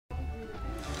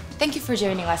Thank you for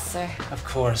joining us, sir. Of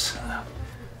course.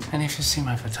 And if you see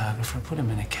my photographer, put him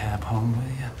in a cab home, will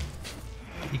you?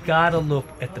 You gotta look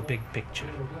at the big picture.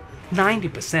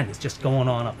 90% is just going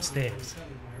on upstairs.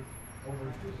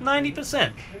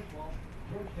 90%.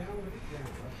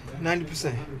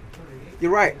 90%.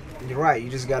 You're right. You're right. You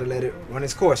just gotta let it run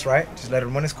its course, right? Just let it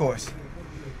run its course.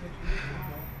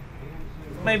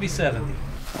 Maybe 70.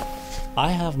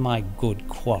 I have my good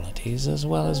qualities as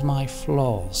well as my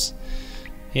flaws.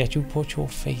 Yet you put your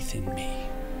faith in me.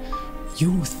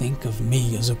 You think of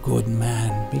me as a good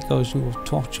man because you have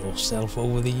taught yourself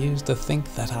over the years to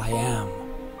think that I am.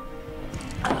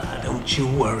 Don't you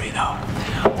worry though.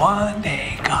 One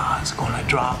day God's gonna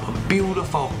drop a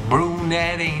beautiful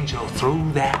brunette angel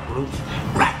through that roof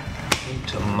right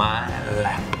into my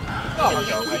lap.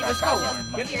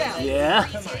 Yeah?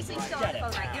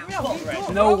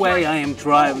 No way I am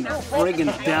driving to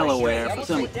friggin' Delaware for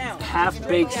some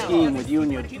half-baked scheme with you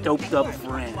and your doped-up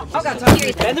friend.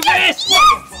 Bend the wrist!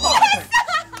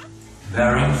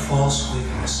 Bearing false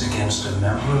witness against a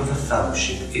member of the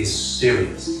fellowship is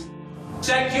serious.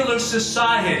 Secular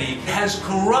society has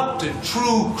corrupted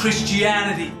true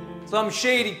Christianity. Some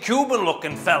shady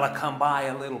Cuban-looking fella come by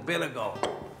a little bit ago.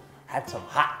 Had some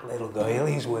hot little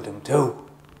girlies with him, too.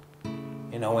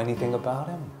 You know anything about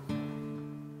him?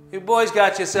 You boys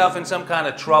got yourself in some kind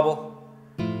of trouble?